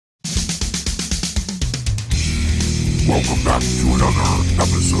Welcome back to another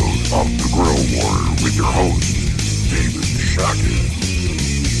episode of The Grill Warrior with your host, David Shackett.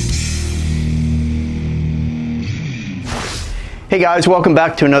 Hey guys, welcome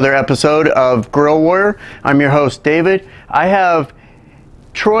back to another episode of Grill Warrior. I'm your host, David. I have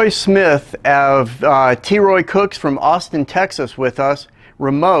Troy Smith of T-Roy Cooks from Austin, Texas with us,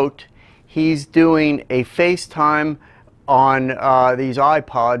 remote. He's doing a FaceTime on these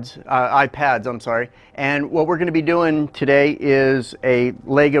iPads, I'm sorry. And what we're going to be doing today is a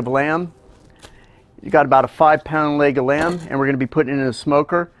leg of lamb. You got about a 5-pound leg of lamb, and we're going to be putting it in a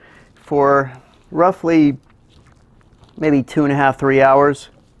smoker for roughly maybe 2.5 to 3 hours.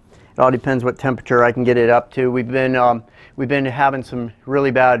 It all depends what temperature I can get it up to. We've been having some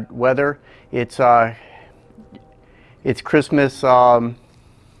really bad weather. It's Christmas. Help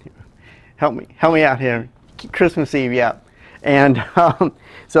me out here. Christmas Eve, yeah. And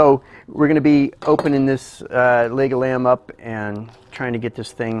so we're going to be opening this leg of lamb up and trying to get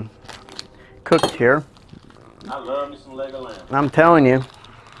this thing cooked here. I love me some leg of lamb. I'm telling you.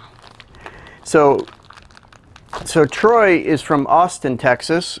 So Troy is from Austin,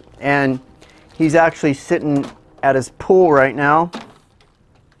 Texas, and he's actually sitting at his pool right now.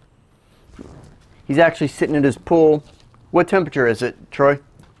 He's actually sitting at his pool. What temperature is it, Troy?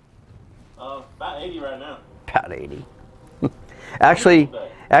 About 80 right now. About 80. Actually,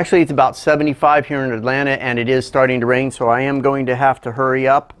 it's about 75 here in Atlanta, and it is starting to rain, so I am going to have to hurry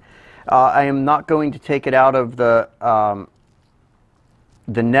up. I am not going to take it out of the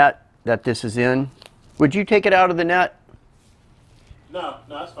net that this is in. Would you take it out of the net? No,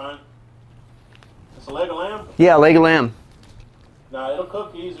 that's fine. It's a leg of lamb? Yeah, leg of lamb. No, it'll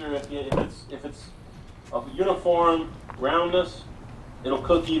cook easier if it's of uniform roundness. It'll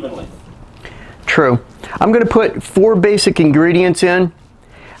cook evenly. True. I'm going to put 4 basic ingredients in.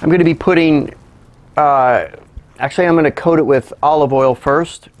 I'm going to be putting, actually I'm going to coat it with olive oil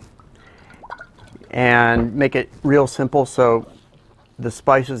first and make it real simple so the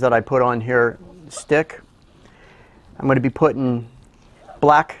spices that I put on here stick. I'm going to be putting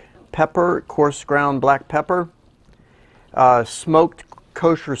black pepper, coarse ground black pepper, smoked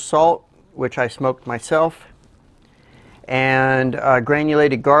kosher salt, which I smoked myself, and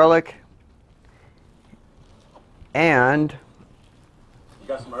granulated garlic. And you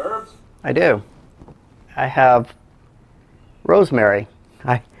got some herbs? I do. I have rosemary.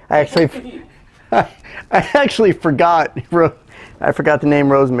 I actually forgot. I forgot the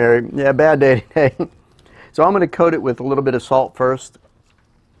name rosemary. Yeah, bad day today. So I'm going to coat it with a little bit of salt first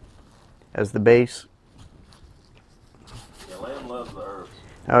as the base. Yeah, lamb loves the herbs.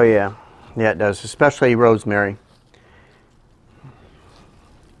 Oh yeah, yeah it does, especially rosemary.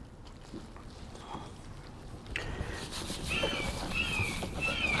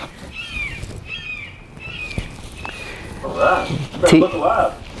 Look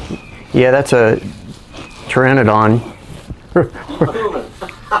alive. Yeah, that's a pteranodon. Keep moving.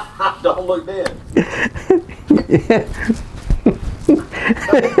 Don't look dead.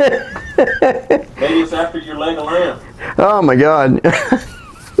 Maybe it's after your leg of lamb. Oh my God.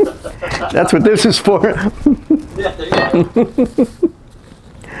 That's what this is for. Yeah, there you go.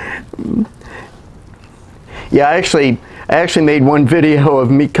 Yeah, I actually made one video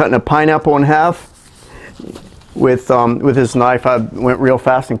of me cutting a pineapple in half. With this knife. I went real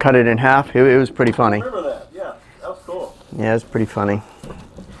fast and cut it in half. It was pretty funny. I remember that. Yeah, that was cool. Yeah, it's pretty funny.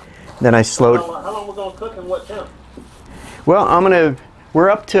 Then I slowed. How long we gonna cook and what temp? Well, we're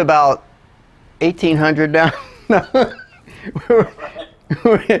up to about 1800 now.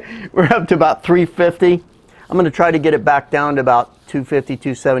 We're up to about 350. I'm gonna try to get it back down to about 250,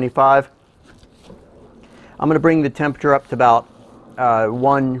 275. I'm gonna bring the temperature up to about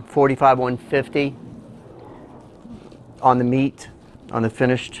 145, 150. On the meat, on the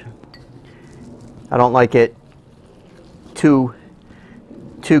finished. I don't like it too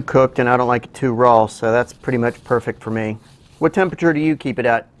cooked, and I don't like it too raw, so that's pretty much perfect for me. What temperature do you keep it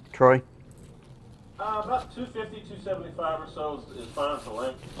at, Troy? About 250, 275 or so is fine for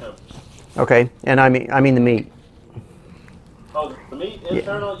lamb temp. Okay, and I mean the meat. Oh, the meat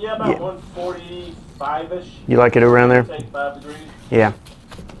internal, yeah, about 145-ish. You like it around there? 85 degrees. Yeah.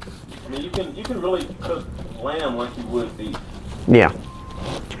 I mean, you can really cook lamb like you would beef. Yeah.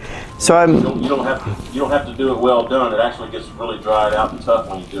 So you don't have to do it well done. It actually gets really dried out and tough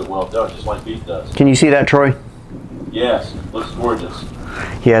when you do it well done, just like beef does. Can you see that, Troy? Yes, it looks gorgeous.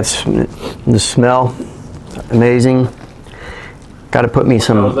 Yeah, it's the smell, amazing. Got to put me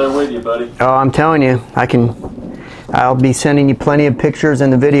some. I was there with you, buddy. Oh, I'm telling you, I'll be sending you plenty of pictures in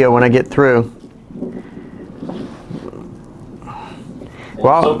the video when I get through.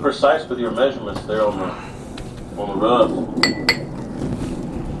 Wow. So precise with your measurements there on On the rubs.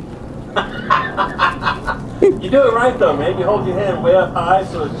 You do it right though, man. You hold your hand way up high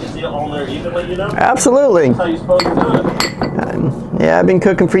so it gets it on there evenly, you know? Absolutely. That's how you're supposed to do it. Yeah, I've been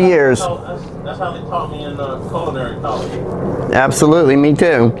cooking for years. That's how they taught me in culinary college. Absolutely, me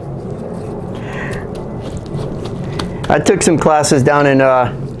too. I took some classes down in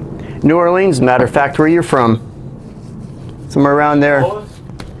New Orleans, matter of fact, where you're from. Somewhere around there.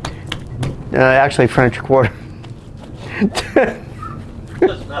 Actually, French Quarter.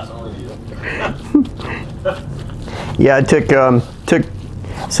 Just messing with you. Yeah, I took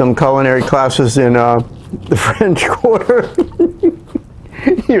some culinary classes in the French Quarter.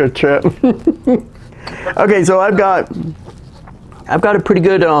 You're a trip. Okay, so I've got a pretty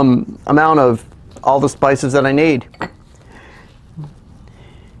good amount of all the spices that I need.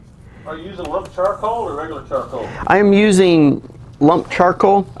 Are you using lump charcoal or regular charcoal? I am using lump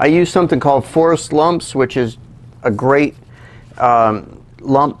charcoal. I use something called Forest Lumps, which is a great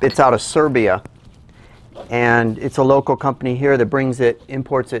lump. It's out of Serbia, and it's a local company here that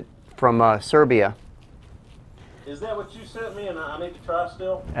imports it from Serbia. Is that what you sent me and I need to try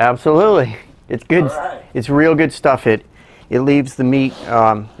still? Absolutely. It's good. All right. It's real good stuff. It leaves the meat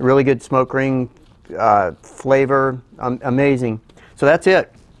really good smoke ring flavor, amazing. So that's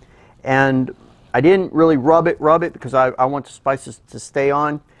it. And I didn't really rub it because I want the spices to stay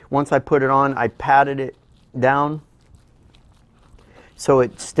on. Once I put it on, I patted it down so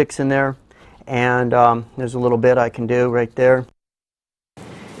it sticks in there. And there's a little bit I can do right there.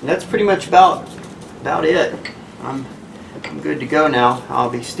 And that's pretty much about it. I'm good to go now. I'll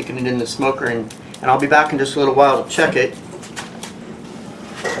be sticking it in the smoker and I'll be back in just a little while to check it.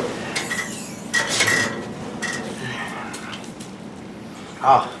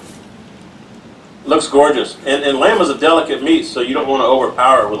 Ah. Looks gorgeous. And lamb is a delicate meat, so you don't want to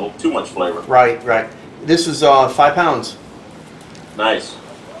overpower it with too much flavor. Right. This is 5 pounds. Nice.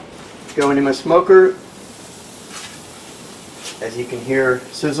 Go into my smoker. As you can hear,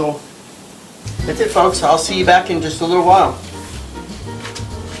 sizzle. That's it, folks. I'll see you back in just a little while.